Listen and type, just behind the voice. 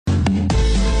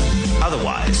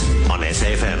Otherwise on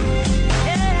SAFM.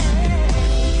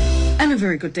 And a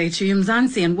very good day to you,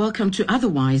 Mzansi, and welcome to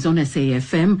Otherwise on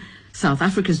SAFM, South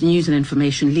Africa's news and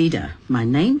information leader. My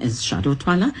name is Shado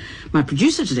Twala. My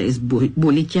producer today is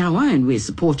Boli Kyawa, and we're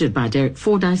supported by Derek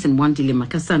Fordyce and Wandile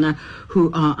Makasana,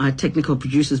 who are our technical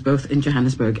producers both in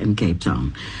Johannesburg and Cape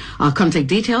Town. Our contact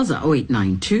details are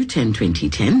 0892 1020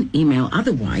 10, email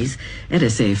otherwise at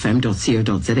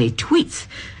safm.co.za, tweets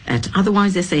at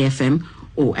otherwise SAFM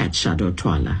or at Shado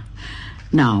Twala.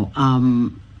 Now,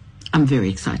 I'm very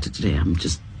excited today. I'm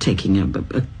just taking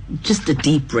just a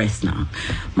deep breath now.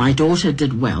 My daughter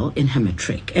did well in her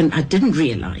matric, and I didn't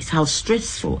realize how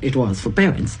stressful it was for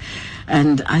parents.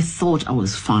 And I thought I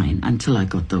was fine until I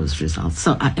got those results.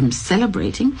 So I am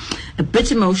celebrating, a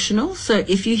bit emotional. So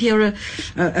if you hear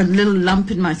a little lump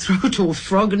in my throat or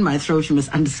frog in my throat, you must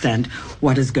understand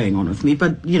what is going on with me.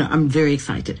 But, you know, I'm very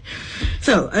excited.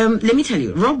 So let me tell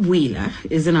you, Rob Wheeler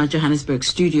is in our Johannesburg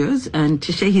studios and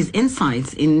to share his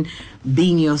insights in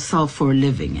being yourself for a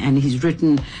living. And he's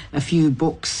written a few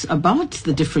books about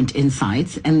the different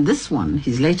insights. And this one,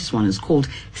 his latest one, is called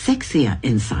Sexier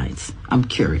Insights. I'm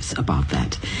curious about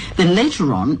that. Then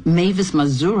later on, Mavis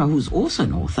Mazhura, who's also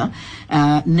an author,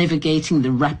 Navigating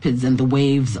the Rapids and the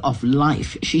Waves of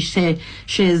Life. She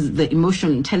shares the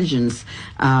emotional intelligence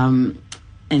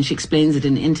and she explains it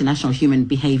in international human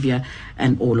behavior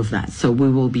and all of that. So we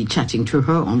will be chatting to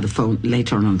her on the phone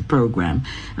later on the program.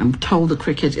 I'm told the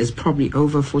cricket is probably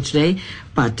over for today,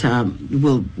 but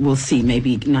we'll see.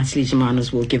 Maybe Natalie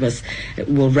Jamanas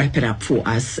will wrap it up for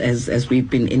us as we've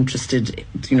been interested,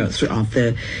 you know, throughout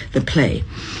the play.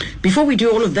 Before we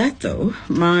do all of that, though,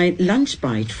 my lunch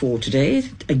bite for today,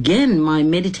 again, my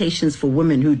meditations for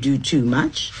women who do too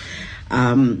much.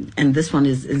 And this one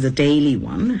is a daily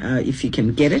one. If you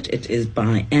can get it, it is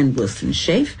by Anne Wilson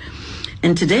Schaaf.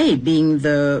 And today, being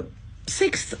the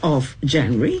 6th of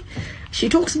January, she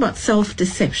talks about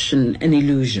self-deception and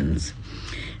illusions.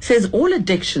 Says all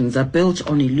addictions are built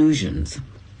on illusions.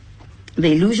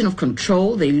 The illusion of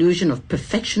control, the illusion of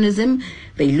perfectionism,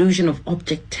 the illusion of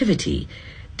objectivity.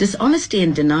 Dishonesty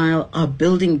and denial are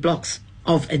building blocks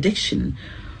of addiction.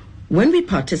 When we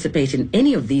participate in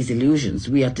any of these illusions,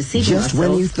 we are deceiving ourselves. Just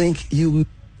when you think you...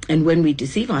 And when we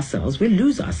deceive ourselves, we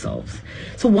lose ourselves.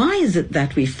 So why is it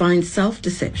that we find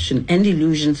self-deception and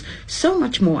illusions so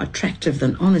much more attractive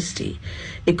than honesty?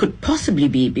 It could possibly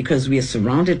be because we are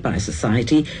surrounded by a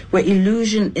society where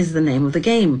illusion is the name of the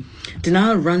game.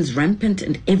 Denial runs rampant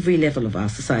at every level of our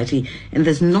society, and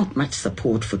there's not much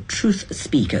support for truth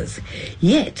speakers.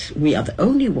 Yet, we are the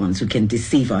only ones who can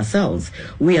deceive ourselves.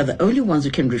 We are the only ones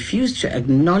who can refuse to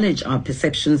acknowledge our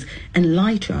perceptions and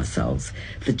lie to ourselves.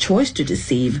 The choice to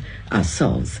deceive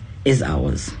ourselves is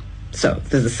ours. So,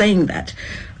 there's a saying that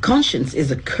conscience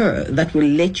is a cur that will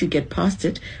let you get past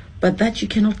it, but that you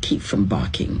cannot keep from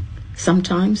barking.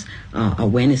 Sometimes our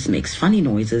awareness makes funny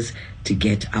noises to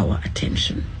get our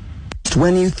attention.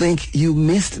 When you think you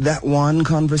missed that one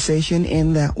conversation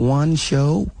in that one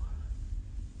show,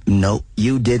 no,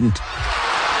 you didn't.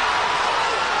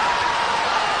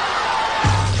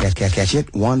 Catch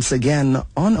it once again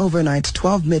on overnight,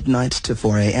 12 midnight to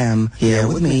 4 a.m. Here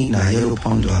with me, Nairo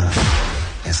Pondora,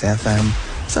 SFM,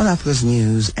 South Africa's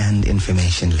news and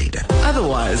information leader.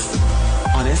 Otherwise,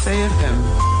 on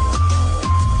SAFM.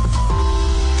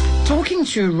 Talking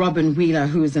to Robin Wheeler,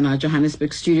 who is in our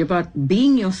Johannesburg studio, about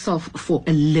being yourself for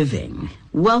a living.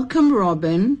 Welcome,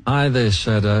 Robin. Hi there,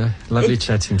 Shadow. Lovely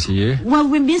chatting to you. Well,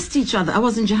 we missed each other. I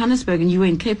was in Johannesburg and you were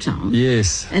in Cape Town.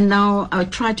 Yes. And now I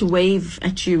tried to wave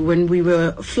at you when we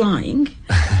were flying,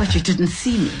 but you didn't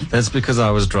see me. That's because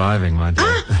I was driving, my dear.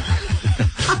 I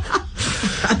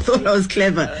thought I was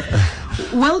clever.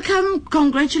 Welcome,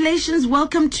 congratulations.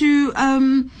 Welcome to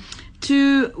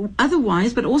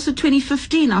Otherwise, but also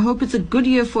 2015. I hope it's a good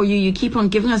year for you. You keep on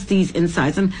giving us these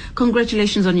insights, and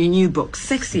congratulations on your new book,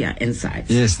 Sexier Insights.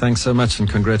 Yes, thanks so much, and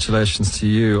congratulations to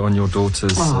you on your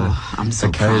daughter's I'm so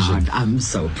occasion. proud. I'm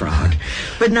so proud.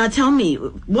 But now tell me,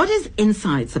 what is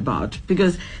Insights about?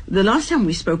 Because the last time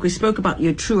we spoke about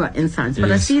your truer insights, but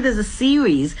Yes. I see there's a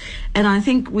series, and I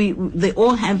think they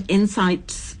all have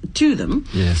insights to them.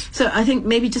 Yes. So I think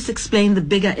maybe just explain the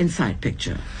bigger insight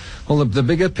picture. Well, the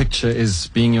bigger picture is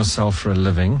being yourself for a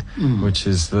living, which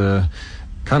is the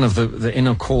kind of the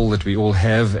inner call that we all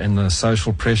have and the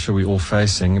social pressure we're all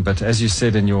facing. But as you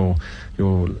said in your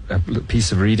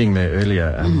piece of reading there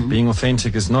earlier, being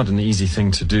authentic is not an easy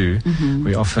thing to do.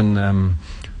 We often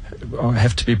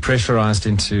have to be pressurized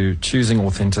into choosing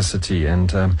authenticity,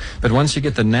 and but once you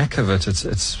get the knack of it,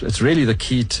 it's really the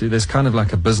key to. There's kind of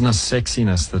like a business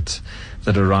sexiness that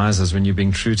that arises when you're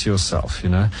being true to yourself, you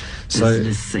know. So Isn't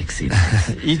it sexy?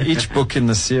 each book in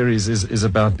the series is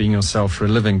about being yourself for a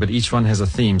living, but each one has a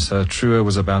theme. So Truer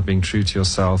was about being true to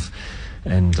yourself,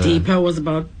 and Deeper was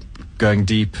about going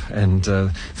deep, and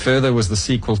Further was the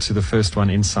sequel to the first one,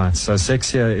 Insights. So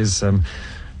Sexier is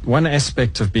one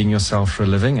aspect of being yourself for a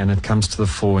living, and it comes to the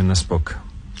fore in this book.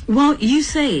 Well, you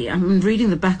say, I'm reading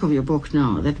the back of your book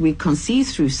now, that we conceive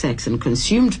through sex and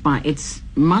consumed by its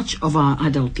much of our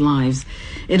adult lives.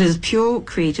 It is pure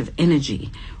creative energy,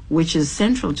 which is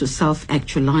central to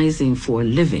self-actualizing for a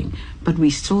living, but we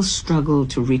still struggle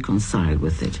to reconcile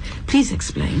with it. Please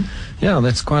explain. Yeah,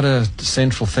 that's quite a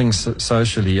central thing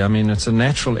socially. I mean, it's a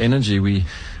natural energy. We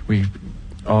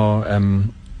are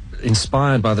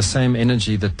inspired by the same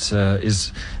energy that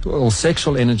is, well,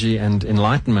 sexual energy and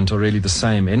enlightenment are really the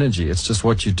same energy. It's just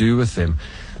what you do with them.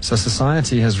 So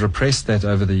society has repressed that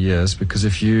over the years, because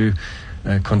if you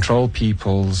control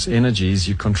people's energies,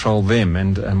 you control them.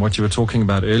 And what you were talking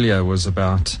about earlier was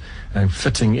about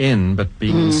fitting in, but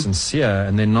being sincere,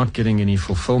 and then not getting any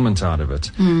fulfillment out of it.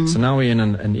 So now we're in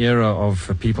an era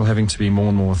of people having to be more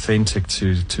and more authentic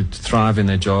to thrive in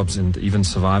their jobs and even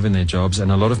survive in their jobs.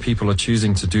 And a lot of people are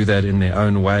choosing to do that in their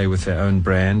own way, with their own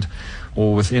brand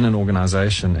or within an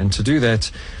organization. And to do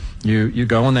that, you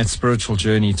go on that spiritual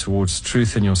journey towards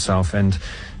truth in yourself. And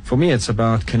for me, it's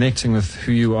about connecting with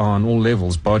who you are on all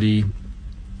levels: body,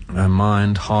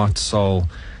 mind, heart, soul.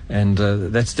 And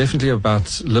that's definitely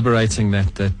about liberating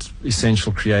that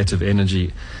essential creative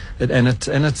energy. And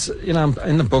it's, you know,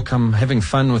 in the book I'm having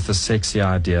fun with the sexy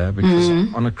idea, because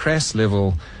on a crass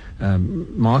level,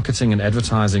 marketing and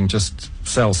advertising just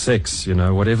sell sex. You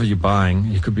know, whatever you're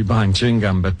buying, you could be buying chewing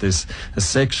gum, but there's a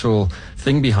sexual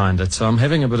thing behind it. So I'm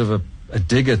having a bit of a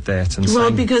dig at that. And well,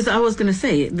 saying, because I was going to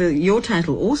say, your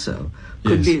title also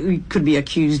could be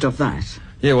accused of that.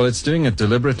 yeah, well, it's doing it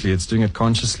deliberately, it's doing it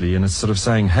consciously, and it's sort of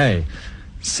saying, hey,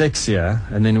 sexier.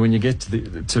 And then when you get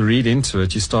to read into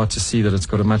it, you start to see that it's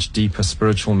got a much deeper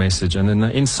spiritual message. And then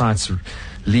the insights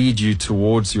lead you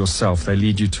towards yourself. They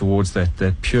lead you towards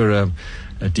that purer,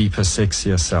 deeper,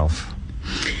 sexier self.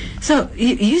 So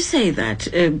you say that,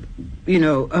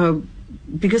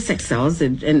 because sex sells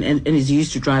and is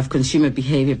used to drive consumer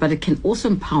behavior, but it can also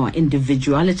empower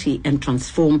individuality and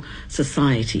transform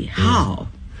society. How?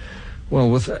 Well,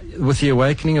 with the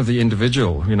awakening of the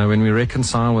individual, you know, when we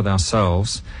reconcile with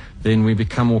ourselves, then we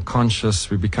become more conscious,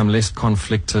 we become less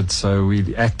conflicted, so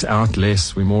we act out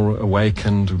less, we're more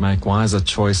awakened, we make wiser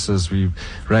choices, we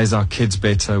raise our kids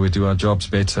better, we do our jobs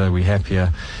better, we're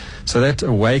happier. So that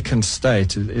awakened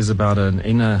state is about an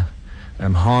inner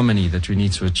harmony that we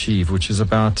need to achieve, which is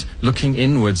about looking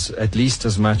inwards at least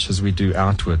as much as we do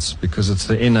outwards, because it's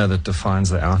the inner that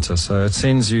defines the outer. So it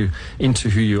sends you into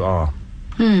who you are.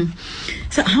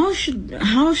 So how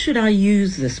should I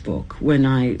use this book when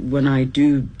I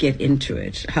do get into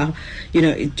it? How,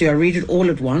 do I read it all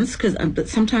at once? But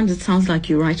sometimes it sounds like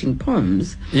you're writing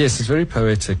poems. Yes, it's very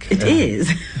poetic. It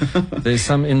is. There's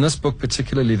some in this book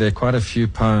particularly. There are quite a few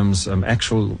poems,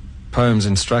 actual poems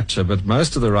in structure, but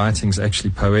most of the writing's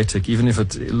actually poetic, even if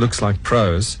it looks like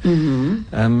prose.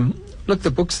 Look,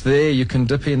 the book's there. You can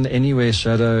dip in anywhere,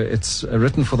 Shadow. It's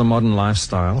written for the modern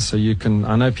lifestyle, so you can.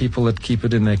 I know people that keep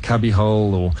it in their cubby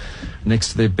hole or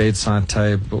next to their bedside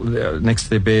table, next to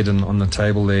their bed and on the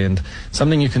table there, and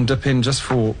something you can dip in just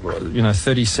for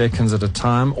 30 seconds at a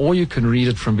time, or you can read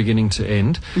it from beginning to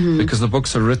end, because the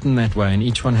books are written that way, and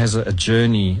each one has a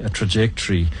journey, a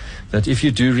trajectory. That if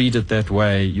you do read it that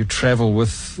way, you travel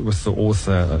with the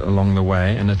author along the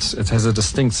way, and it has a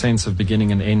distinct sense of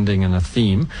beginning and ending and a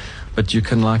theme. But you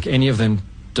can, like any of them,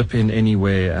 dip in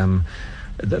anywhere.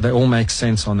 They all make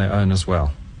sense on their own as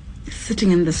well.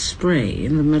 Sitting in the spray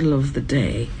in the middle of the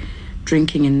day,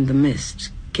 drinking in the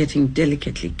mist, getting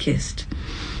delicately kissed.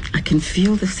 I can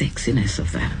feel the sexiness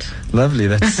of that. Lovely,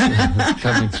 that's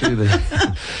coming through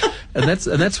there. And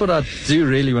that's what I do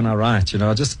really when I write.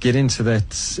 I just get into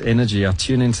that energy. I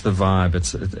tune into the vibe.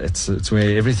 It's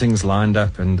where everything's lined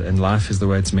up and life is the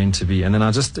way it's meant to be. And then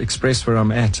I just express where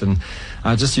I'm at, and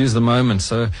I just use the moment.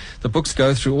 So the books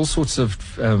go through all sorts of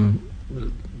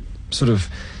sort of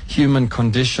human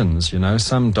conditions,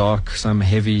 some dark, some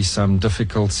heavy, some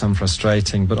difficult, some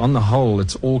frustrating, but on the whole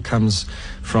it all comes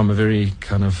from a very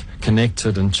kind of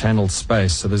connected and channeled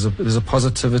space. So there's a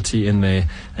positivity in there,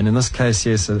 and in this case,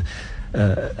 yes,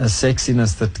 a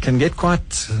sexiness that can get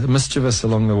quite mischievous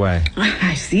along the way.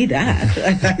 I see that.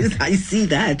 I see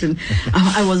that. And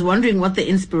I was wondering what the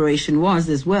inspiration was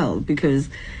as well, because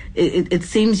it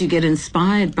seems you get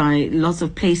inspired by lots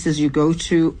of places you go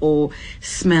to, or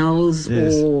smells,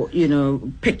 Yes. or,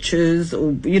 pictures,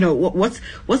 or,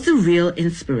 what's the real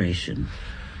inspiration?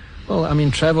 Well, I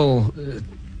mean, travel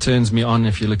turns me on,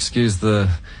 if you'll excuse the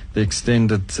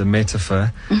extended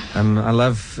metaphor. I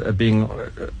love being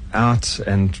out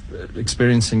and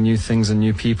experiencing new things and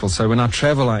new people. So when I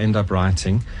travel, I end up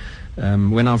writing.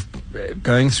 When I'm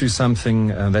going through something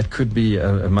that could be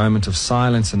a moment of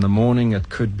silence in the morning, it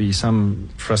could be some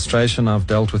frustration I've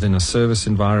dealt with in a service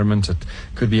environment, it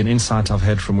could be an insight I've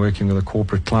had from working with a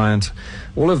corporate client.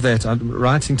 All of that,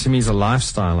 writing to me is a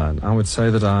lifestyle. I would say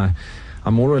that I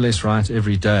more or less write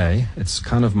every day. It's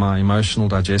kind of my emotional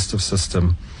digestive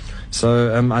system.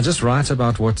 So I just write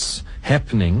about what's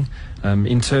happening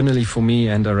internally for me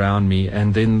and around me,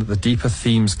 and then the deeper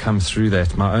themes come through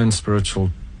that. My own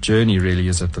spiritual journey really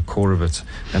is at the core of it,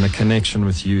 and a connection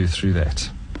with you through that.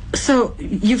 So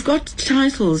you've got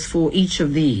titles for each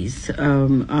of these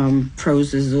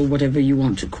proses, or whatever you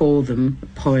want to call them,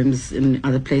 poems in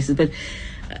other places, but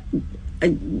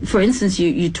for instance,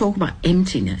 you talk about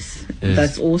emptiness. Yes.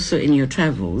 That's also in your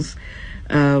travels.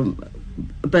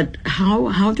 But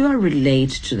how do I relate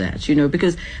to that?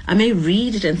 Because I may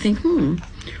read it and think,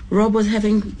 Robin was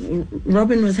having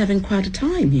quite a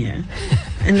time here.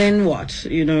 And then what?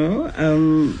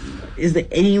 Is there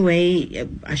any way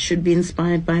I should be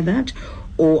inspired by that?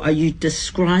 Or are you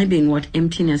describing what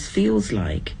emptiness feels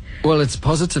like? Well, it's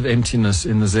positive emptiness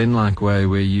in the Zen-like way,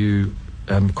 where you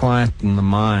quieten the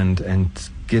mind and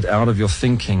get out of your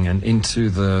thinking and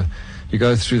you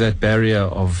go through that barrier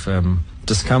of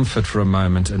discomfort for a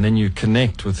moment, and then you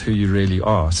connect with who you really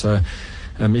are. So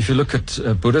if you look at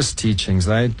Buddhist teachings,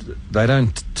 they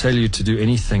don't tell you to do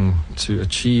anything to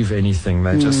achieve anything.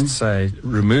 They just say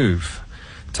remove,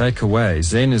 take away.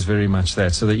 Zen is very much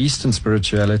that. So the Eastern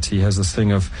spirituality has this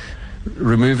thing of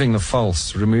removing the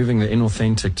false, removing the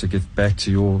inauthentic, to get back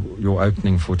to your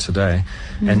opening for today,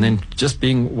 and then just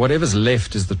being whatever's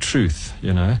left is the truth,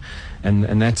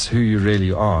 and that's who you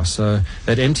really are. So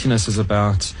that emptiness is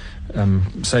about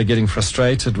say getting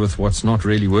frustrated with what's not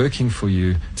really working for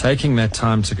you, taking that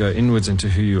time to go inwards into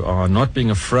who you are, not being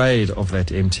afraid of that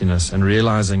emptiness, and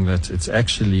realizing that it's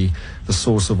actually the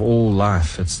source of all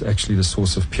life. It's actually the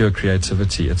source of pure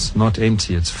creativity. It's not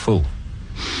empty, it's full.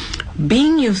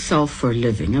 Being yourself for a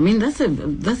living, I mean, that's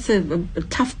a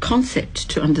tough concept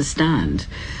to understand.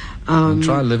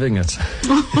 Try living it.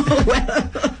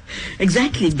 Well,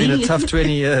 exactly. It's been a tough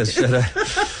 20 years.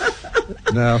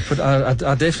 No, but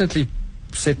I definitely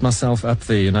set myself up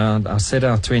there. I set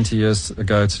out 20 years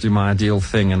ago to do my ideal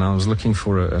thing, and I was looking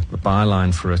for a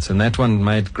byline for it, and that one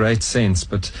made great sense.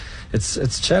 But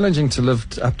it's challenging to live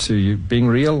up to. You being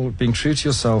real, being true to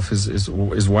yourself is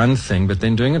one thing, but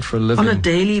then doing it for a living on a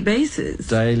daily basis.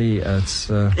 Daily, it's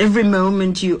every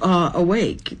moment you are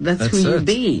awake. That's who you're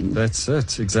being. That's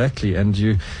it, exactly. And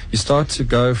you start to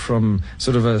go from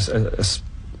sort of a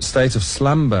state of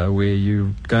slumber, where you're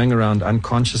going around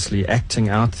unconsciously acting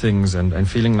out things and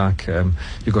feeling like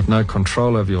you've got no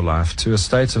control over your life, to a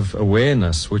state of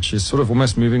awareness, which is sort of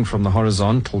almost moving from the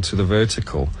horizontal to the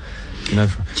vertical. Do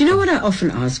you know what I often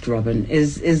ask, Robin,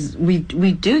 is we're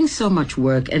doing so much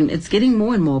work, and it's getting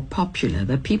more and more popular,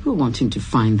 that people wanting to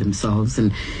find themselves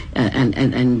and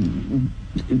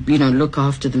look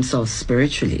after themselves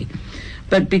spiritually.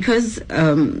 But because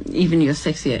even your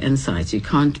sexier insights, you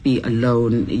can't be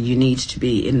alone, you need to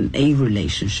be in a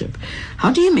relationship.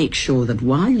 How do you make sure that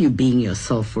while you're being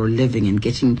yourself for a living and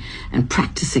getting and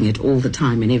practicing it all the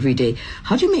time and every day,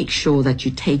 how do you make sure that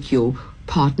you take your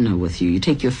partner with you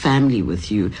take your family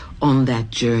with you on that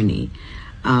journey?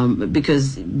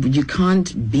 Because you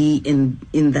can't be in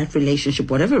that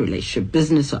relationship, whatever relationship,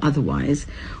 business or otherwise,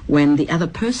 when the other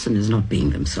person is not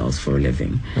being themselves for a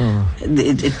living.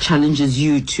 It challenges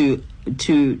you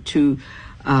to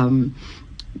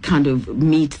kind of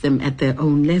meet them at their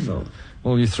own level.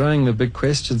 Well, you're throwing the big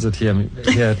questions here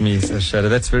at me, Shadow.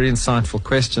 That's a very insightful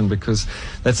question, because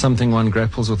that's something one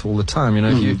grapples with all the time.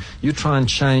 You try and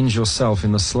change yourself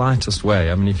in the slightest way.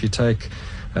 I mean, if you take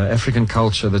African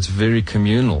culture that's very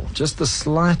communal, just the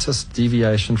slightest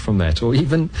deviation from that, or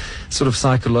even sort of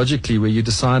psychologically, where you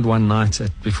decide one night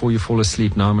before you fall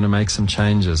asleep, now I'm going to make some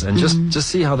changes, and just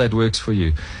see how that works for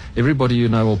you. Everybody you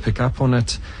know will pick up on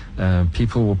it.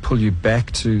 People will pull you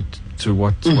back to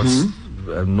what's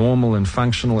normal and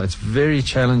functional. It's very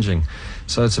challenging.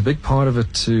 So it's a big part of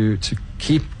it to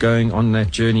keep going on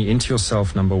that journey into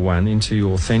yourself, number one, into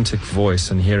your authentic voice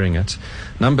and hearing it.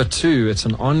 Number two, it's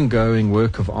an ongoing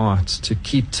work of art to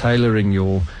keep tailoring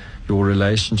your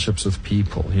relationships with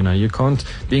people. You know, you can't,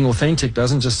 being authentic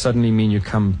doesn't just suddenly mean you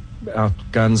come out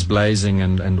guns blazing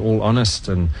and all honest,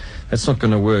 and that's not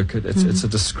going to work. It's a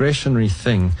discretionary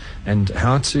thing, and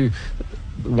how to,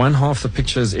 one half the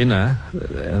picture is inner,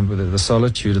 the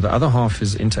solitude, the other half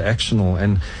is interactional,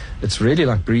 and it's really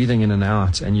like breathing in and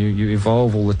out, and you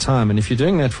evolve all the time. And if you're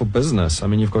doing that for business, I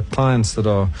mean, you've got clients that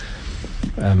are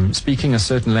speaking a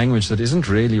certain language that isn't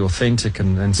really authentic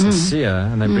and sincere,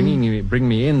 and they bring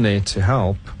me in there to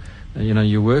help. You know,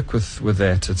 you work with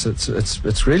that.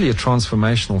 It's really a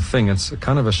transformational thing. It's a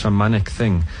kind of a shamanic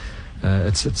thing.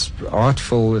 It's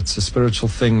artful. It's a spiritual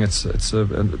thing. It's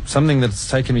something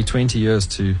that's taken me 20 years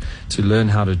to learn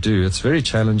how to do. It's very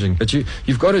challenging, but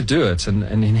you've got to do it. And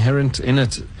inherent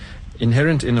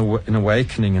in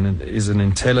awakening and is an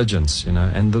intelligence, you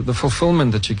know, and the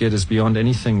fulfillment that you get is beyond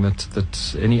anything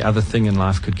that any other thing in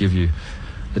life could give you.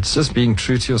 It's just being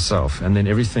true to yourself, and then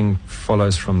everything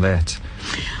follows from that.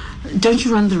 Don't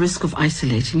you run the risk of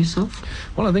isolating yourself?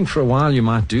 Well, I think for a while you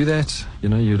might do that. You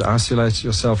know, you'd isolate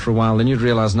yourself for a while, then you'd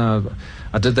realize, no,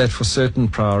 I did that for certain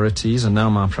priorities, and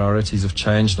now my priorities have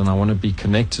changed, and I want to be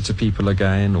connected to people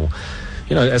again. Or,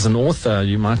 you know, as an author,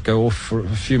 you might go off for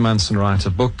a few months and write a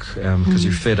book because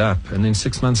you're fed up, and then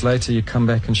 6 months later you come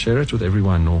back and share it with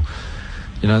everyone. Or,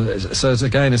 you know, so it's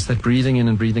that breathing in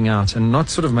and breathing out, and not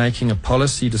sort of making a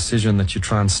policy decision that you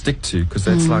try and stick to, because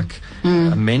that's like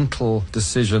a mental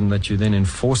decision that you then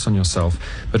enforce on yourself,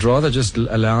 but rather just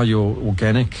allow your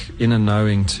organic inner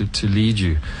knowing to lead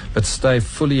you, but stay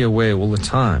fully aware all the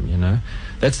time. You know,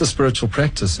 that's the spiritual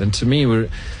practice, and to me,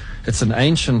 it's an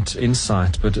ancient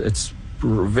insight, but it's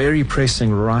very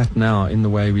pressing right now in the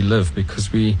way we live,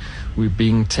 because we're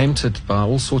being tempted by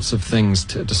all sorts of things,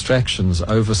 distractions,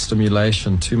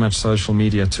 overstimulation, too much social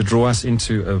media, to draw us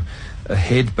into a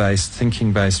head-based,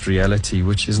 thinking-based reality,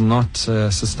 which is not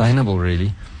sustainable,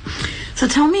 really. So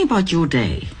tell me about your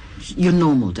day, your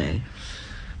normal day.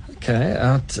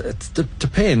 Okay, it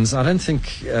depends. I don't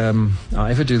think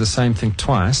I ever do the same thing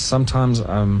twice. Sometimes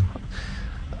I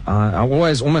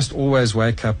almost always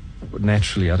wake up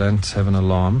naturally. I don't have an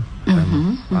alarm.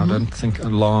 I don't think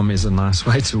alarm is a nice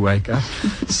way to wake up.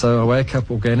 So I wake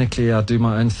up organically. I do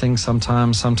my own thing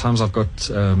sometimes. Sometimes I've got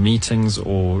meetings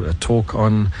or a talk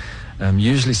on.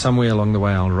 Usually somewhere along the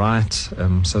way I'll write.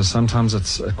 So sometimes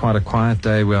it's quite a quiet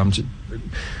day where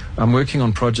I'm working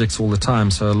on projects all the time.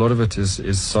 So a lot of it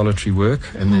is solitary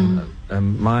work. And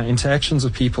then my interactions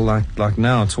with people like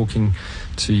now, talking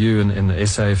to you in the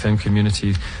SAFM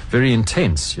community, very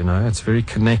intense, you know, it's very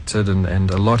connected,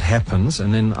 and a lot happens.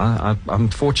 And then I'm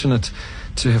fortunate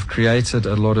to have created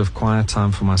a lot of quiet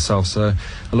time for myself. So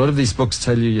a lot of these books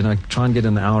tell you, you know, try and get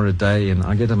an hour a day, and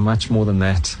I get a much more than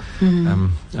that.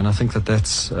 And I think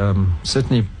that's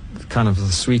certainly kind of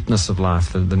the sweetness of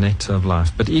life, the nectar of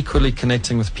life, but equally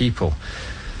connecting with people.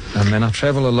 And I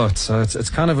travel a lot, so it's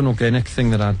kind of an organic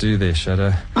thing that I do there,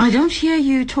 Shadow. I don't hear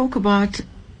you talk about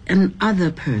an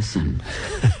other person.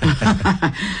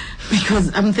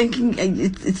 Because I'm thinking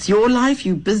it's your life,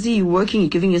 you're busy, you're working, you're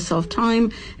giving yourself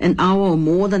time, an hour or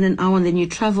more than an hour, and then you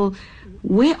travel.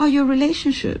 Where are your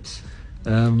relationships?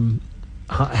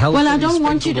 Well, I don't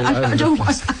want you to. I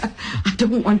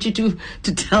don't want you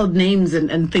to tell names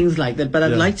and things like that. But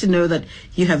I'd like to know that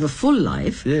you have a full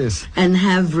life, yes, and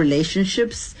have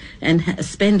relationships and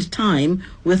spend time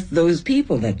with those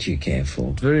people that you care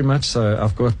for. Very much so.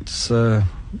 I've got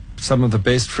some of the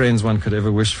best friends one could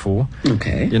ever wish for.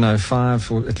 Okay. You know,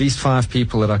 at least five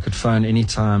people that I could phone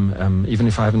anytime, even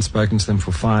if I haven't spoken to them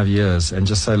for 5 years, and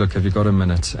just say, look, have you got a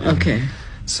minute? Okay.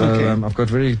 So I've got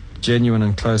very genuine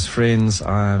and close friends.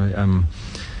 I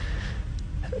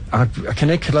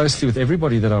connect closely with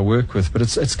everybody that I work with, but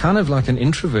it's kind of like an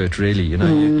introvert, really. You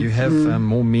know, you have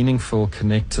more meaningful,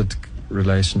 connected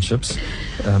relationships.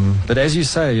 But as you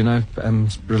say, you know,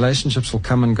 relationships will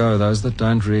come and go. Those that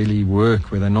don't really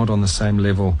work, where they're not on the same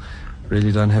level,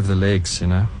 really don't have the legs, you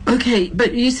know. Okay,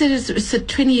 but you said it's a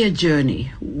 20-year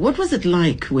journey. What was it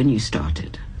like when you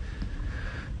started?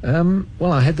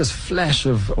 Well, I had this flash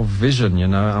of vision, you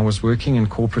know. I was working in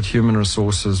corporate human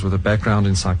resources with a background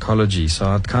in psychology, so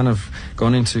I'd kind of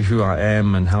gone into who I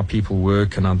am and how people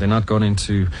work, and then I'd gone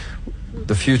into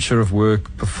the future of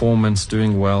work, performance,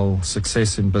 doing well,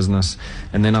 success in business,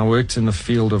 and then I worked in the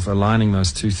field of aligning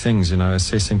those two things, you know,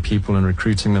 assessing people and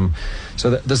recruiting them.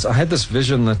 So I had this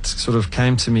vision that sort of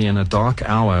came to me in a dark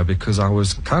hour, because I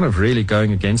was kind of really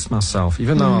going against myself.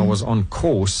 Even though I was on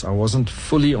course, I wasn't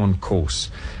fully on course.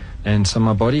 And so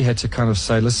my body had to kind of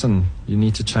say, listen, you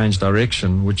need to change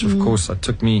direction, which of course it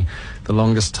took me the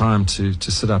longest time to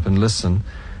sit up and listen.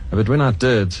 But when I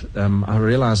did, I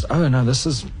realized, oh no, this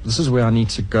is where I need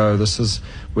to go. This is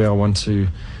where I want to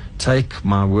take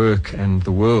my work and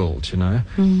the world,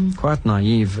 Quite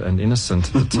naive and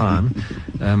innocent at the time.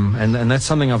 And that's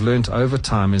something I've learned over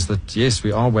time, is that, yes,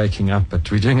 we are waking up,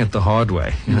 but we're doing it the hard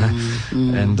way,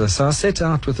 And so I set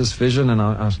out with this vision, and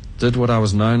I did what I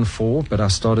was known for, but I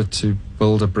started to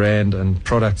build a brand and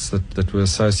products that were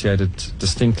associated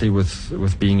distinctly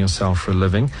with being yourself for a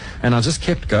living. And I just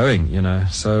kept going,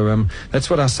 So that's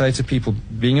what I say to people.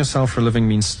 Being yourself for a living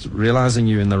means realizing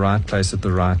you're in the right place at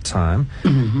the right time,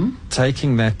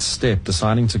 taking that step,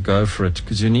 deciding to go for it,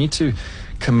 because you need to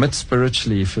commit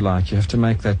spiritually, if you like. You have to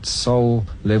make that soul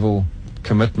level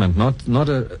commitment, not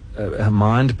a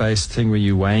mind-based thing where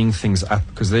you're weighing things up,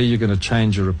 because there you're going to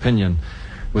change your opinion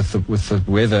with the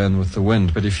weather and with the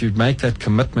wind. But if you make that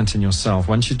commitment in yourself,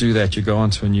 once you do that, you go on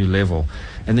to a new level,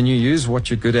 and then you use what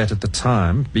you're good at the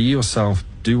time. Be yourself,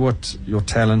 do what your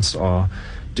talents are,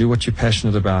 do what you're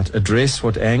passionate about, address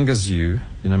what angers you,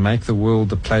 make the world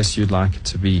the place you'd like it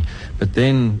to be. But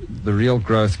then the real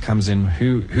growth comes in,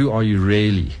 who are you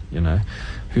really,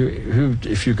 who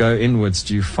if you go inwards,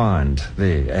 do you find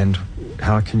there, and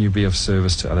how can you be of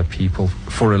service to other people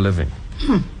for a living?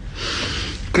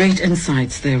 Great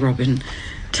insights there, Robin.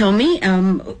 Tell me,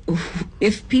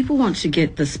 if people want to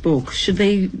get this book, should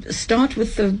they start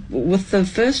with the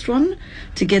first one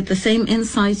to get the same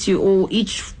insights, or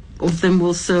each of them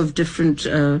will serve different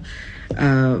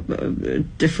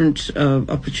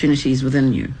opportunities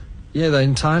within you? Yeah, they're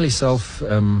entirely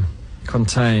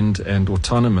contained and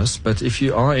autonomous, but if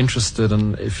you are interested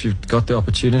and if you've got the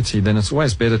opportunity, then it's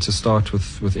always better to start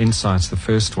with Insights, the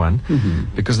first one,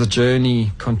 because the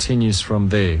journey continues from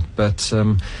there. But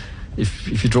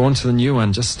if you're drawn to the new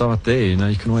one, just start there.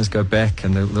 You can always go back,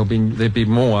 and there'll be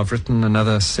more. I've written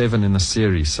another 7 in the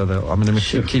series, so I'm going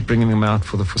to keep bringing them out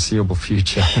for the foreseeable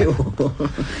future.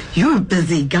 You're a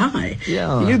busy guy.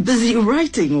 Yeah. You're busy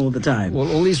writing all the time.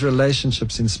 Well, all these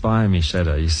relationships inspire me,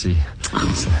 Shadow, you see.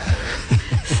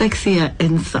 Sexier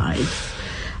Insights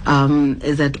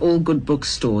is at all good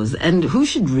bookstores. And who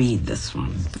should read this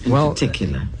one in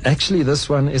particular? Actually, this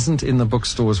one isn't in the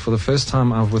bookstores. For the first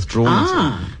time, I've withdrawn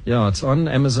it. Yeah, it's on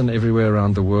Amazon everywhere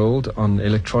around the world, on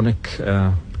electronic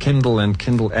Kindle and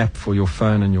Kindle app for your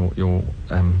phone and your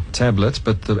tablet.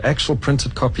 But the actual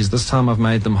printed copies, this time I've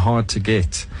made them hard to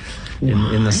get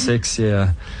in the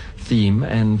sexier theme.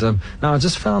 And now I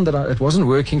just found that it wasn't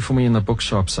working for me in the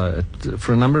bookshops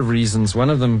for a number of reasons. One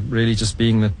of them really just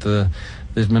being that the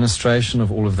administration of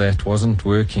all of that wasn't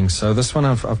working. So this one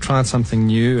I've tried something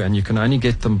new, and you can only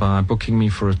get them by booking me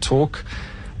for a talk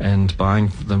and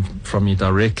buying them from me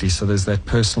directly. So there's that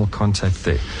personal contact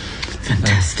there.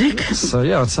 Fantastic. So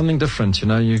yeah, it's something different, I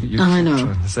know.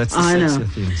 That's the sexier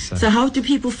theme. So how do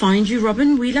people find you,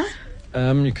 Robin Wheeler?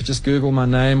 You could just Google my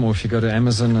name, or if you go to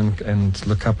Amazon and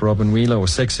look up Robin Wheeler or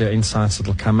Sexier Insights,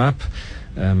 it'll come up.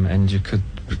 And you could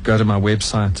go to my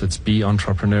website. It's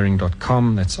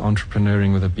beentrepreneuring.com. That's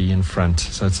entrepreneuring with a B in front.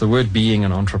 So it's the word being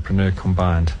and entrepreneur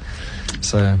combined.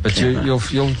 So, but you'll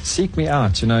seek me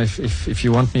out. If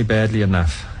you want me badly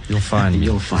enough, you'll find me.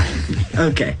 You'll find me.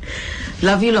 Okay.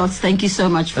 Love you lots. Thank you so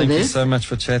much for this. Thank you so much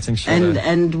for chatting, Shadow.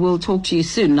 And we'll talk to you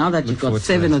soon. Now that you've got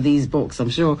 7 of these books, I'm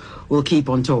sure we'll keep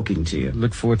on talking to you.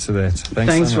 Look forward to that.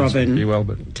 Thanks so much. Robin. Be well,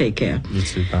 but take care. You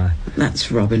too. Bye.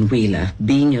 That's Robin Wheeler,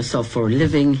 Being Yourself for a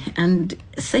Living, and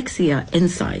Sexier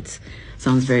Insights.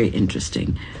 Sounds very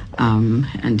interesting.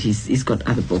 And he's got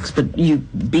other books. But you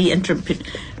be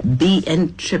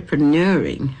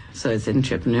entrepreneuring. So it's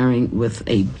entrepreneuring with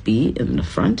a B in the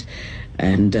front.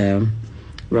 And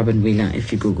Robin Wheeler,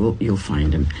 if you Google, you'll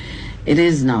find him. It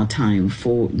is now time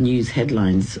for news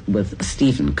headlines with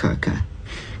Stephen Kirker.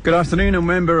 Good afternoon. A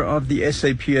member of the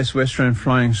SAPS Western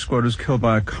Flying Squad was killed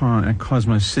by a car at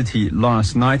Cosmo City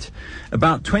last night.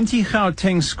 About 20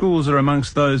 Gauteng schools are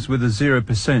amongst those with a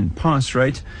 0% pass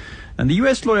rate. And the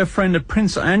U.S. lawyer friend of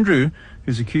Prince Andrew,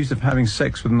 who's accused of having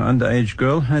sex with an underage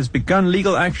girl, has begun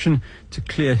legal action to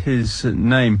clear his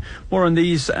name. More on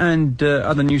these and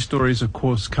other news stories, of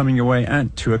course, coming your way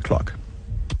at 2 o'clock.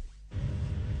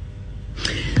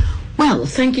 Well,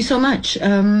 thank you so much.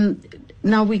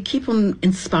 Now we keep on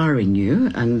inspiring you,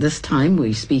 and this time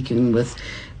we're speaking with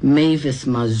Mavis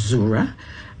Mazhura.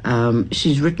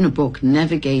 She's written a book,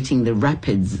 Navigating the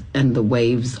Rapids and the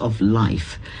Waves of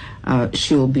Life.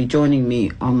 She'll be joining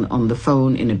me on the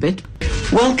phone in a bit.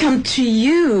 Welcome to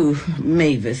you,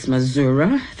 Mavis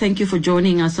Mazhura. Thank you for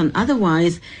joining us on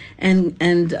Otherwise, and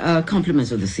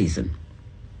compliments of the season.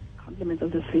 compliments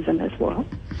of the season as well.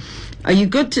 Are you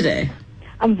good today?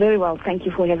 I'm very well. Thank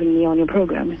you for having me on your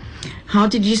program. How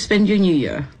did you spend your New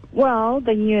Year? Well,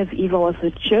 the New Year's Eve I was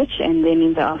at church, and then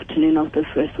in the afternoon of the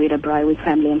first, we had a braai with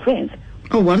family and friends.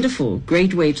 Oh, wonderful.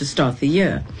 Great way to start the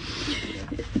year.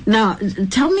 Now,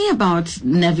 tell me about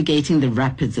navigating the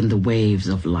rapids and the waves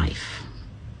of life.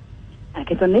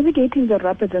 Okay, so Navigating the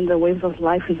Rapids and the Waves of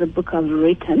Life is a book I've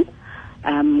written,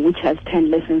 which has 10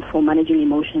 lessons for managing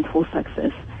emotions for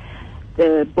success.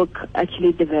 The book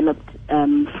actually developed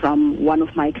from one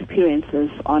of my experiences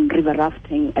on river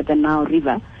rafting at the Nile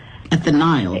River. At the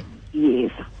Nile?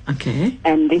 Yes. Okay.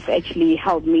 And this actually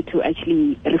helped me to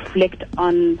actually reflect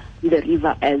on the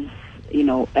river as, you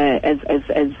know, as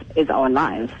our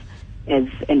lives, as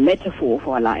a metaphor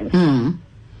for our lives. Mm.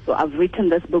 So I've written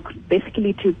this book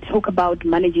basically to talk about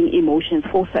managing emotions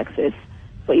for success.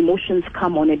 So emotions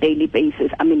come on a daily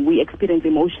basis. I mean, we experience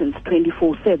emotions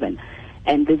 24/7,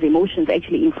 and these emotions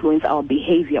actually influence our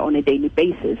behavior on a daily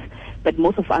basis. But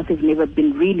most of us have never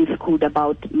been really schooled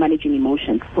about managing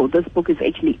emotions. So this book is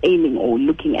actually aiming or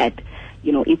looking at,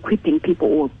 you know, equipping people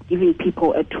or giving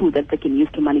people a tool that they can use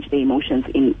to manage their emotions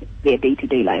in their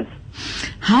day-to-day lives.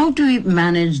 How do we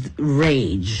manage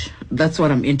rage? That's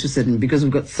what I'm interested in, because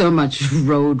we've got so much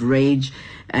road rage,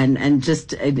 and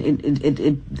just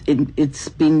it's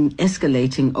been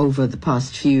escalating over the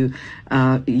past few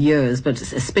years, but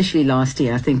especially last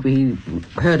year. I think we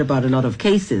heard about a lot of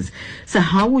cases. So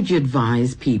how would you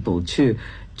advise people to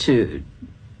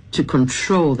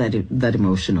control that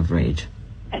emotion of rage?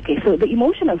 Okay, so the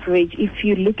emotion of rage, if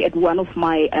you look at one of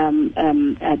my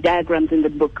diagrams in the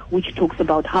book, which talks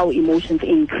about how emotions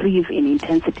increase in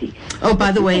intensity. Oh,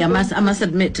 by the way, I must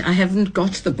admit, I haven't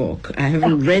got the book. I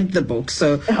haven't read the book,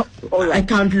 so I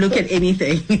can't look at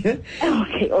anything.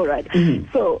 Okay, all right.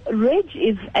 Mm-hmm. So rage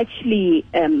is actually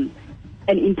an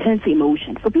intense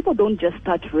emotion. So people don't just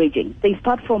start raging. They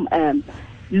start from a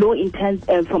low intense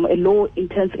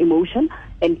emotion,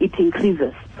 and it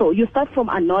increases. So you start from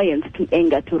annoyance to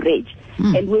anger to rage.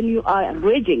 And when you are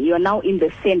raging, you are now in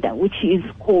the center, which is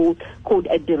called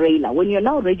a derailer. When you're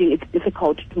now raging, it's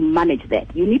difficult to manage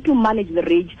that. You need to manage the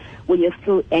rage when you're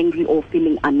still angry or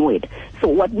feeling annoyed. So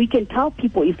what we can tell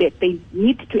people is that they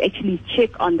need to actually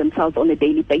check on themselves on a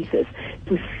daily basis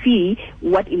to see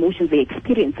what emotions they're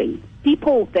experiencing.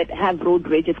 People that have road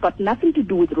rage, it's got nothing to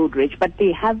do with road rage, but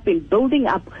they have been building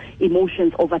up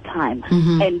emotions over time.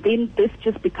 Mm-hmm. And then this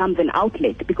just becomes an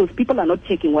outlet, because people are not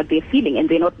checking what they're feeling, and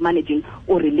they're not managing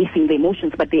or releasing the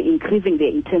emotions, but they're increasing their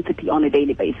intensity on a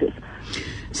daily basis.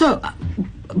 So,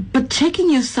 but checking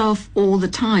yourself all the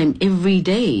time, every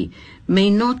day,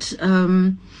 may not...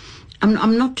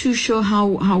 I'm not too sure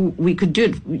how we could do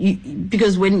it,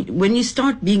 because when you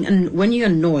start when you're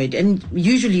annoyed, and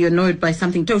usually you're annoyed by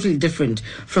something totally different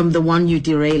from the one you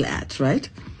derail at, right?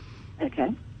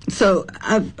 Okay. So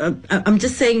I'm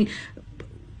just saying,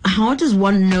 how does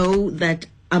one know that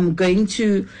it's going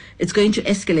to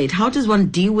escalate? How does one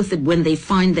deal with it when they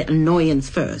find the annoyance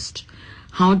first?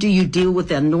 How do you deal with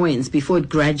the annoyance before it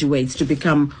graduates to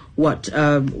become what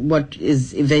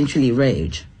is eventually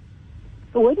rage?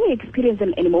 So when we experience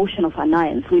an emotion of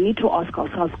annoyance, we need to ask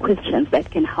ourselves questions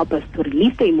that can help us to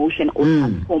release the emotion or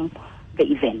transform the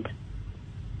event,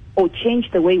 or change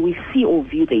the way we see or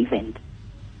view the event.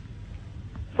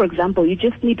 For example, you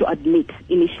just need to admit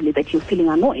initially that you're feeling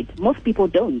annoyed. Most people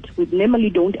don't. We normally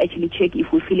don't actually check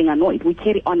if we're feeling annoyed. We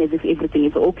carry on as if everything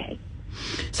is okay.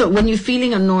 So when you're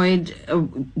feeling annoyed,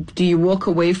 do you walk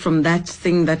away from that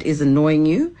thing that is annoying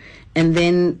you, and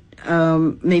then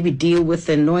maybe deal with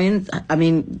the annoyance?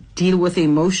 Deal with the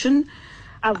emotion?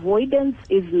 Avoidance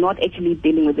is not actually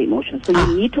dealing with the emotion. So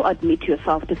you need to admit to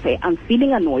yourself to say, I'm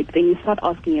feeling annoyed. Then you start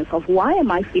asking yourself, why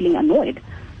am I feeling annoyed?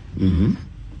 Mm-hmm.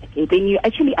 Okay, then you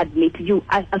actually admit, you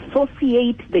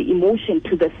associate the emotion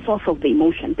to the source of the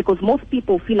emotion, because most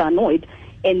people feel annoyed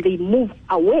and they move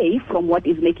away from what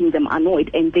is making them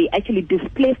annoyed, and they actually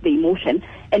displace the emotion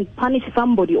and punish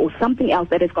somebody or something else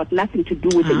that has got nothing to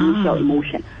do with the initial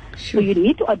emotion. Sure. So you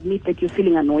need to admit that you're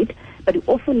feeling annoyed, but you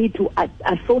also need to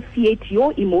associate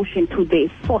your emotion to the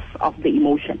source of the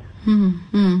emotion.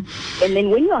 Mm-hmm. And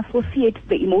then when you associate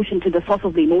the emotion to the source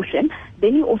of the emotion,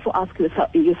 then you also ask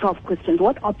yourself questions.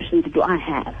 What options do I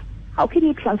have? How can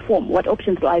you transform? What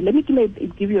options do I have? Let me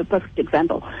give you a perfect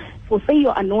example. So say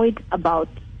you're annoyed about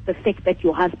the fact that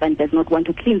your husband does not want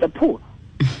to clean the pool.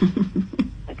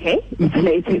 Okay?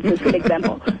 It's an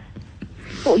example.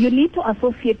 So you need to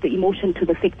associate the emotion to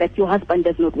the fact that your husband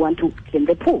does not want to clean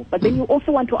the pool. But then you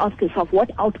also want to ask yourself,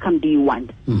 what outcome do you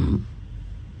want? Mm-hmm.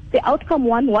 The outcome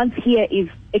one wants here is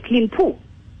a clean pool.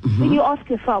 Mm-hmm. Then you ask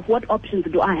yourself, what options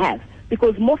do I have?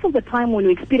 Because most of the time when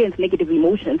we experience negative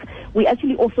emotions, we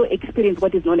actually also experience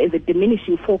what is known as a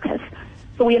diminishing focus.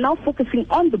 So we are now focusing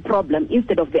on the problem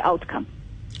instead of the outcome.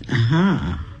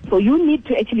 So you need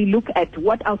to actually look at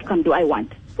what outcome do I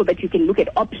want, so that you can look at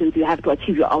options you have to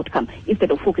achieve your outcome instead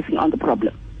of focusing on the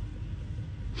problem.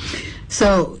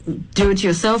 So do it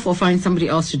yourself or find somebody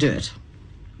else to do it?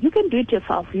 You can do it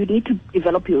yourself. You need to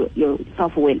develop your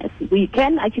self-awareness. We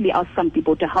can actually ask some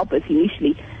people to help us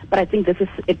initially, but I think this is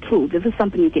a tool. This is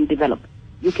something you can develop.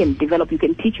 You can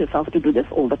teach yourself to do this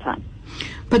all the time.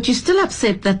 But you're still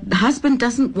upset that the husband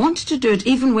doesn't want to do it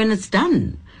even when it's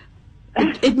done.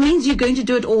 It means you're going to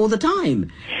do it all the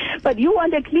time. But you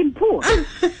want a clean pool.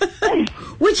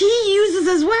 Which he uses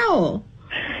as well.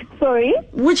 Sorry?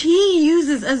 Which he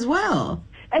uses as well.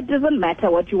 It doesn't matter.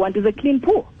 What you want is a clean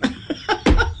pool.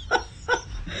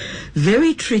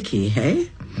 Very tricky, hey?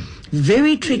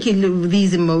 Very tricky,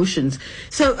 these emotions.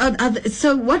 So,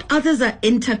 so what others are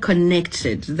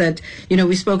interconnected? That,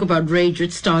 we spoke about rage,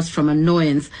 which starts from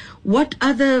annoyance. What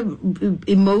other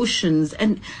emotions?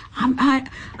 And I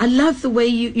love the way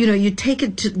you take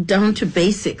it down to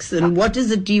basics. And what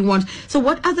is it do you want? So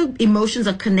what other emotions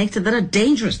are connected that are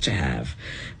dangerous to have?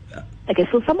 Okay,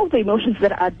 so some of the emotions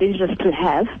that are dangerous to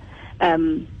have,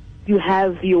 you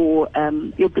have your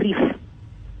grief.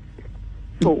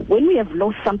 So when we have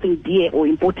lost something dear or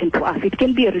important to us, it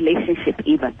can be a relationship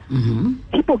even. Mm-hmm.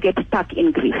 People get stuck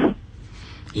in grief.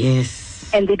 Yes.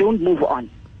 And they don't move on.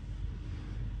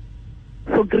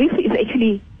 So grief is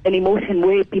actually an emotion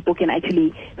where people can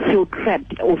actually feel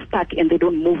trapped or stuck and they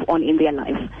don't move on in their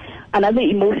lives. Another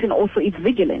emotion also is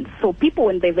vigilance. So people,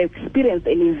 when they've experienced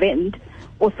an event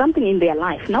or something in their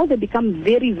life, now they become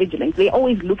very vigilant. They're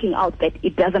always looking out that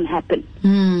it doesn't happen.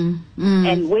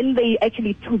 And when they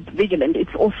actually choose vigilant,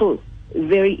 it's also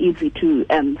very easy to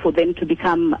for them to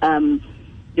become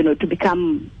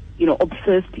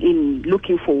obsessed in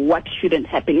looking for what shouldn't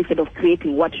happen instead of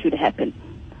creating what should happen.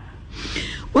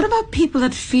 What about people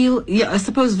that feel, I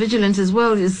suppose vigilance as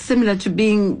well is similar to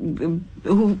being,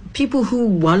 people who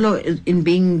wallow in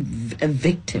being a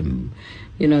victim.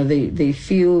 They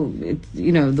feel,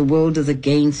 the world is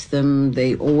against them.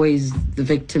 They always the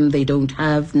victim. They don't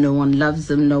have, no one loves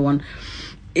them, no one.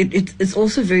 It's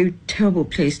also a very terrible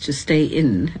place to stay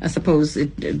in, I suppose,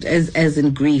 as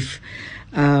in grief,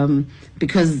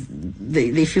 because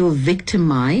they feel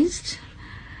victimized.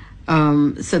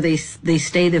 So they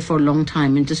stay there for a long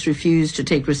time and just refuse to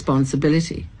take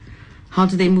responsibility. How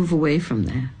do they move away from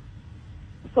there?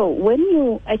 So when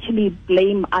you actually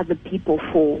blame other people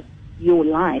for your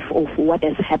life or for what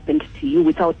has happened to you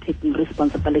without taking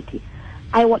responsibility,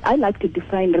 I like to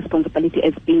define responsibility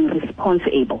as being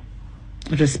responsible.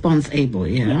 Responsible,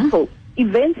 yeah. So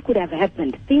events could have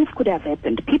happened, things could have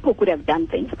happened, people could have done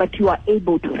things, but you are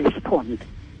able to respond.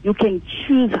 You can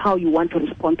choose how you want to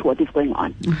respond to what is going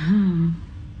on.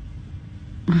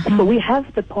 So we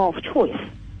have the power of choice.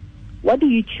 What do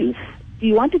you choose? Do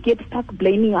you want to get stuck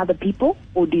blaming other people,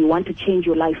 or do you want to change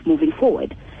your life moving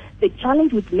forward? The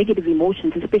challenge with negative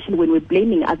emotions, especially when we're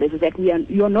blaming others, is that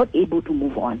you're not able to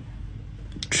move on.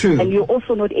 True. And you're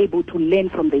also not able to learn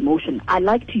from the emotion. I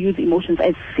like to use emotions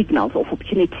as signals of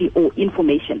opportunity or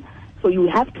information. So you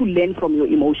have to learn from your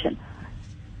emotion.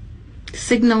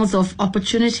 Signals of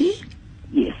opportunity?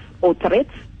 Yes. Or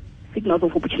threats. Signals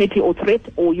of opportunity or threat,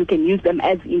 or you can use them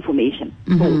as information.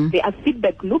 So there are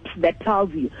feedback loops that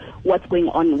tells you what's going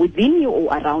on within you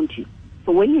or around you.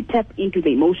 So when you tap into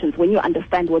the emotions, when you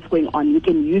understand what's going on, you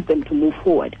can use them to move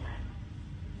forward.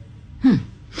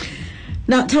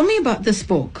 Now, tell me about this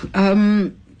book.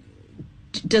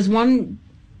 Does one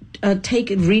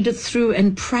read it through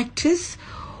and practice,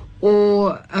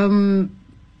 or I'm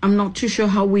not too sure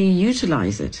how we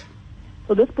utilize it?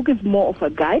 So this book is more of a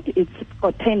guide. It's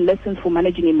got 10 lessons for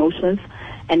managing emotions.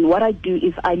 And what I do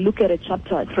is I look at a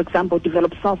chapter, for example,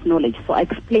 develop self-knowledge. So I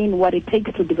explain what it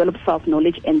takes to develop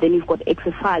self-knowledge, and then you've got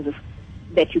exercises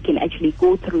that you can actually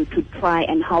go through to try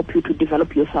and help you to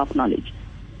develop your self-knowledge.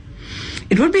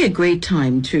 It would be a great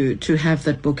time to have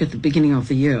that book at the beginning of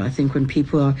the year. I think when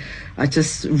people are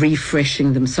just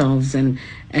refreshing themselves and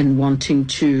wanting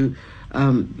to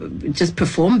just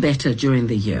perform better during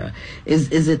the year.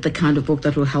 Is it the kind of book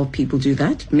that will help people do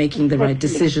that, making the right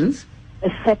decisions?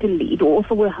 Certainly. It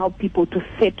also will help people to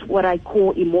set what I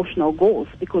call emotional goals,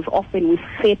 because often we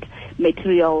set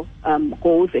material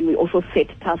goals and we also set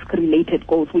task-related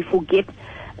goals. We forget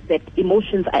that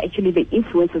emotions are actually the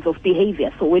influences of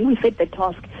behavior. So when we set the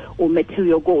task or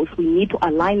material goals, we need to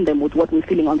align them with what we're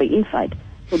feeling on the inside.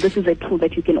 So this is a tool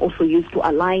that you can also use to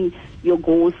align your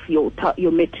goals, your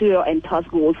material and task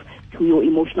goals to your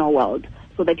emotional world.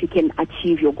 so that you can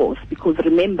achieve your goals. Because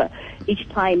remember, each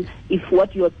time, if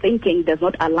what you're thinking does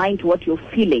not align to what you're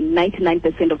feeling,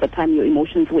 99% of the time your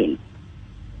emotions win.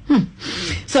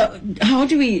 So how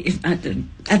do we, at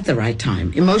the right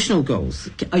time, emotional goals,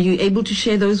 are you able to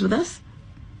share those with us?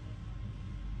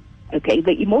 Okay,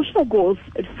 the emotional goals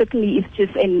certainly is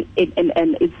just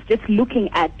it's just looking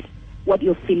at what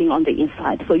you're feeling on the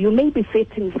inside. So you may be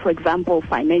setting, for example,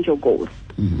 financial goals,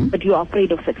 but you are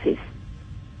afraid of success.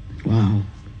 Wow.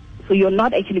 So you're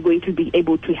not actually going to be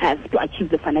able to achieve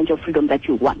the financial freedom that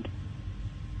you want.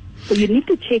 So you need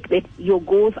to check that your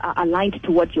goals are aligned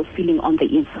to what you're feeling on the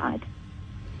inside.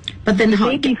 But then how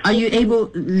are you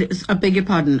able, I beg your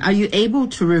pardon, are you able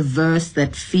to reverse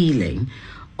that feeling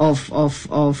of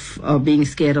being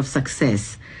scared of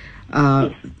success?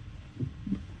 Yes.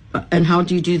 And how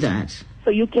do you do that?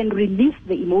 So you can release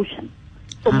the emotion.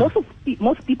 So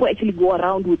most people actually go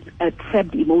around with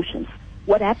trapped emotions.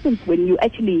 What happens when you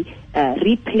actually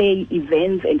replay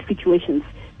events and situations,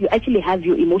 you actually have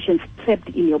your emotions trapped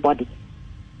in your body.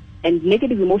 And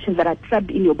negative emotions that are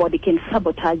trapped in your body can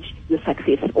sabotage your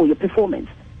success or your performance.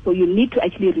 So you need to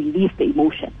actually release the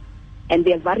emotion. And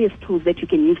there are various tools that you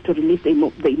can use to release the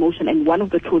emotion. And one of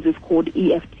the tools is called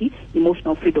EFT,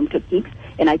 Emotional Freedom Techniques.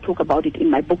 And I talk about it in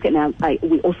my book. And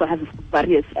we also have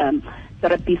various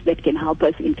therapies that can help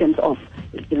us in terms of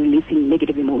releasing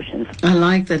negative emotions. I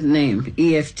like that name,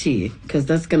 EFT, because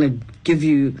that's going to give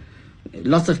you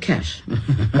lots of cash.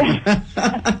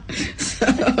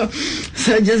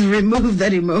 so just remove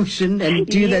that emotion and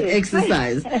do that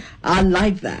exercise. I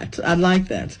like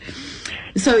that.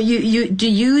 So do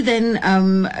you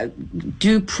then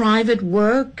do private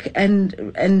work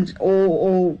and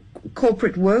or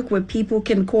corporate work where people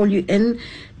can call you in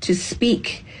to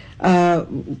speak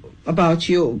about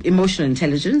your emotional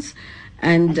intelligence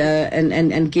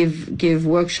and give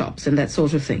workshops and that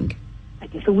sort of thing?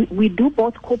 Okay, so we do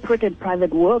both corporate and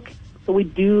private work. So we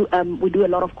do a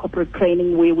lot of corporate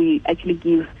training where we actually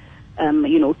give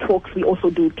talks. We also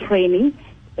do training,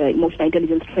 emotional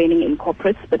intelligence training in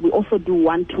corporates, but we also do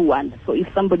one-to-one. So if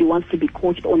somebody wants to be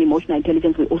coached on emotional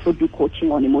intelligence, we also do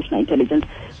coaching on emotional intelligence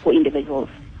for individuals.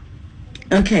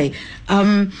 Okay.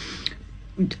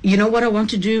 You know what I want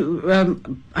to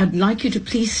do? I'd like you to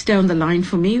please stay on the line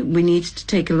for me. We need to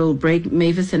take a little break,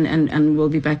 Mavis, and we'll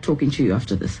be back talking to you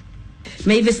after this.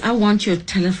 Mavis, I want your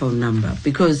telephone number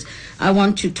because I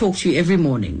want to talk to you every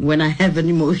morning when I have an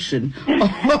emotion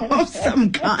of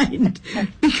some kind.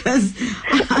 Because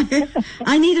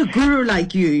I need a guru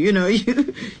like you. You know, I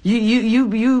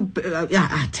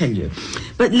tell you.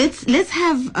 But let's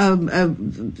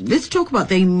talk about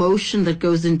the emotion that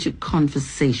goes into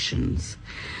conversations,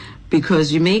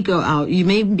 because you may go out, you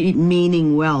may be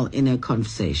meaning well in a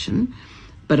conversation.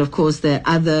 But of course, there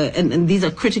are other, and these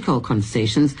are critical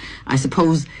conversations. I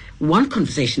suppose one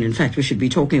conversation, in fact, we should be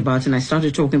talking about, and I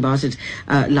started talking about it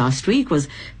last week, was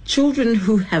children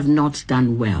who have not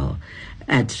done well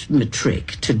at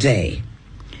matric today.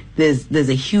 There's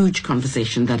a huge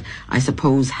conversation that I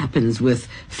suppose happens with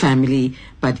family,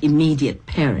 but immediate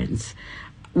parents.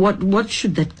 What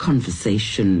should that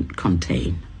conversation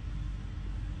contain?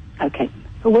 Okay.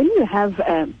 So when you have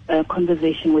a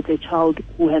conversation with a child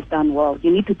who has done well,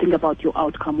 you need to think about your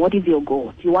outcome. What is your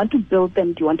goal? Do you want to build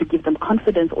them? Do you want to give them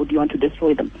confidence, or do you want to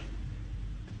destroy them?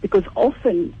 Because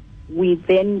often we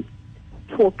then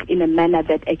talk in a manner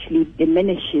that actually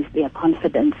diminishes their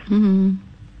confidence. Mm-hmm.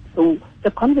 So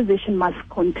the conversation must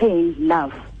contain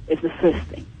love as the first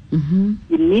thing. Mm-hmm.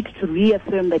 You need to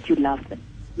reaffirm that you love them,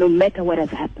 no matter what has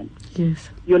happened. Yes.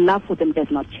 Your love for them does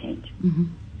not change. Mm-hmm.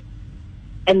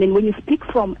 And then when you speak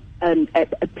from a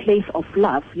place of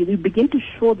love, you begin to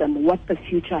show them what the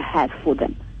future has for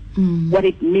them, what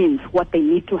it means, what they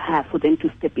need to have for them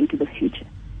to step into the future.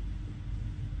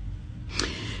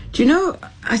 Do you know,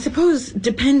 I suppose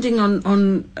depending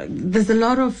on there's a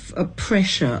lot of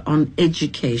pressure on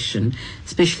education,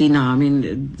 especially now. I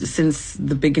mean, since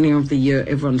the beginning of the year,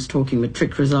 everyone's talking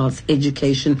matric results,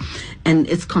 education, and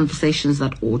it's conversations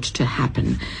that ought to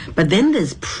happen. But then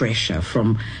there's pressure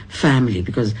from family,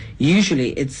 because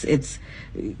usually it's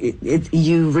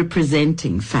you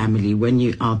representing family when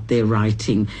you're out there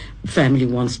writing. Family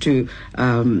wants to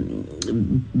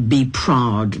be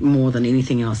proud more than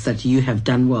anything else that you have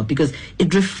done well, because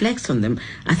it reflects on them.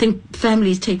 I think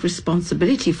families take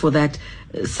responsibility for that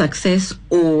success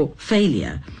or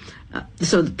failure.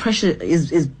 So the pressure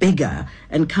is bigger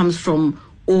and comes from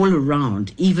all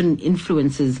around, even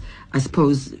influences, I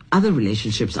suppose, other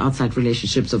relationships, outside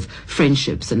relationships of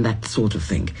friendships and that sort of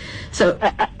thing. So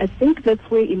I think that's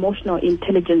where emotional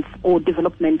intelligence or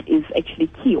development is actually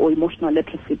key, or emotional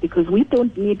literacy, because we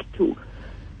don't need to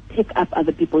take up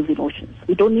other people's emotions.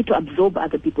 We don't need to absorb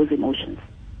other people's emotions.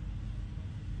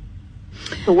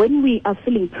 So when we are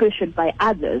feeling pressured by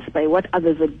others, by what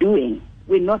others are doing,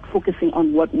 we're not focusing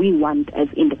on what we want as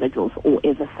individuals or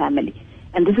as a family.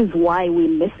 And this is why we're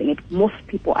missing it. Most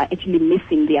people are actually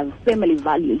missing their family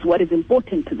values, what is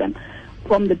important to them,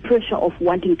 from the pressure of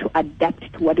wanting to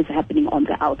adapt to what is happening on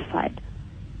the outside.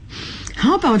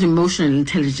 How about emotional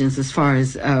intelligence as far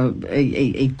as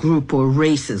a group or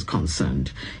race is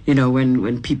concerned? You know,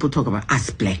 when people talk about us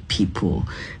black people,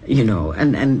 you know,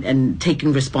 and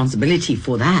taking responsibility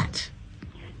for that.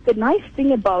 The nice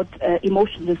thing about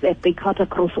emotions is that they cut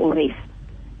across all race.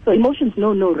 So emotions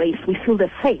know no race. We feel the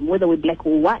same, whether we're black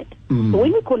or white. So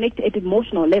when we connect at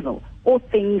emotional level, all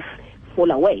things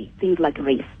fall away, things like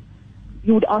race.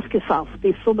 You would ask yourself,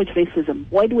 there's so much racism.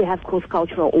 Why do we have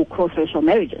cross-cultural or cross-racial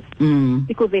marriages?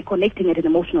 Because they're connecting at an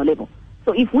emotional level.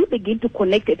 So if we begin to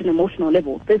connect at an emotional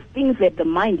level, there's things that the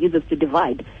mind uses to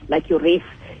divide, like your race,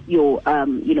 your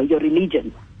your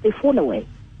religion. They fall away.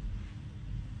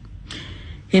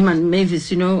 Hey man, Mavis,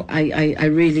 you know, I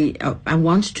really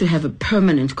want to have a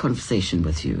permanent conversation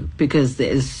with you because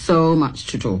there is so much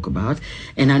to talk about.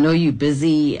 And I know you're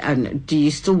busy. And do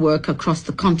you still work across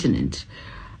the continent?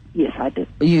 Yes, I do.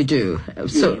 You do?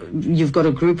 So you've got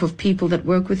a group of people that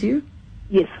work with you?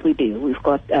 Yes, we do. We've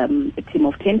got a team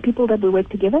of 10 people that we work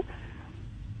together.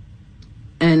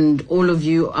 And all of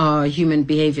you are human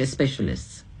behavior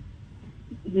specialists?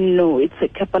 No, it's a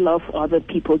couple of other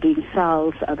people doing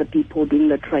sales, other people doing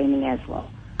the training as well.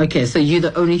 Okay, so you're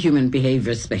the only human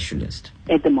behavior specialist?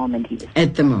 At the moment, yes.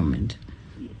 At the moment.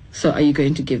 So are you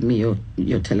going to give me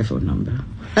your telephone number?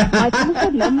 My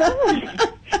telephone number?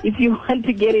 If you want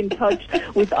to get in touch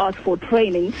with us for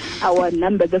training, our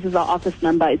number, this is our office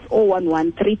number, it's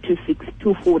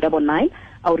 011-326-2499.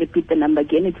 I'll repeat the number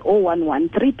again. It's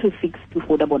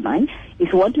 011-326-2499.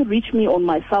 If you want to reach me on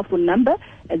my cell phone number,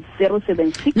 it's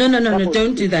 076. No.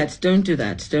 Don't do that.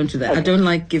 Okay. I don't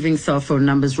like giving cell phone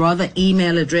numbers. Rather,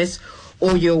 email address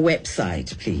or your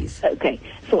website, please. Okay.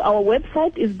 So our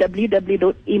website is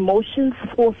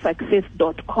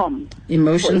www.emotionsforsuccess.com.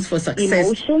 Emotions for Success.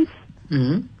 Emotions.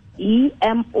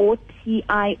 EMOTIONS.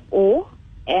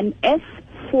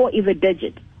 4 is a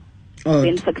digit. Oh,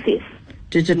 then success.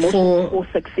 Digit 4.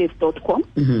 Emotionsforsuccess.com.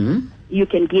 You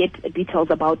can get details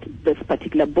about this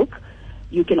particular book.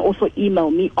 You can also email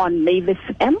me on Mavis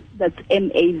M, that's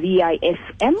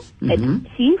MAVISM, at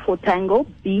T for Tango,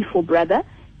 B for Brother,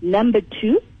 number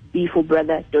 2, B for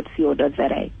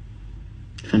Brother.co.za.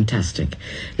 Fantastic.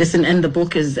 Listen, and the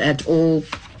book is at all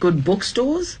good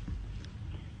bookstores?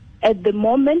 At the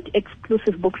moment,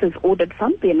 Exclusive Books has ordered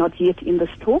some. They're not yet in the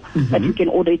store, but you can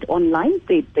order it online.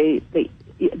 The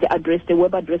address, the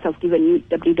web address I've given you,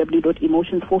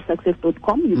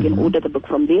 www.emotionsforsuccess.com. You can order the book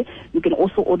from there. You can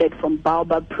also order it from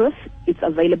Baobab Press. It's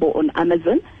available on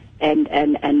Amazon and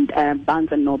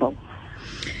Barnes & Noble.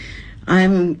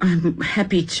 I'm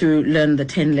happy to learn the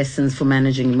 10 lessons for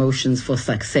managing emotions for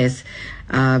success.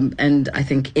 And I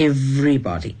think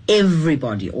everybody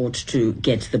ought to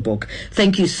get the book.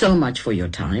 Thank you so much for your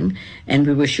time, and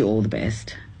we wish you all the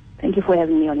best. Thank you for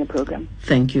having me on your program.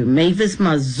 Thank you. Mavis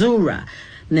Mazhura,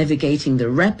 Navigating the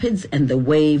Rapids and the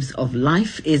Waves of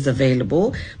Life, is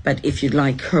available. But if you'd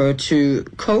like her to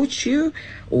coach you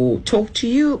or talk to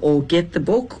you or get the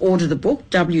book, order the book,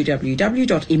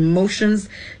 www.emotions,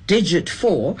 digit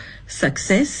 4,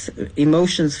 success,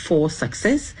 emotions for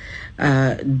success,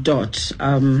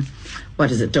 .co.za.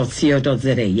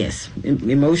 Yes,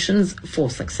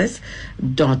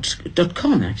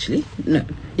 emotionsforsuccess.com actually. No,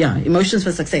 yeah,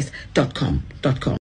 emotionsforsuccess.com.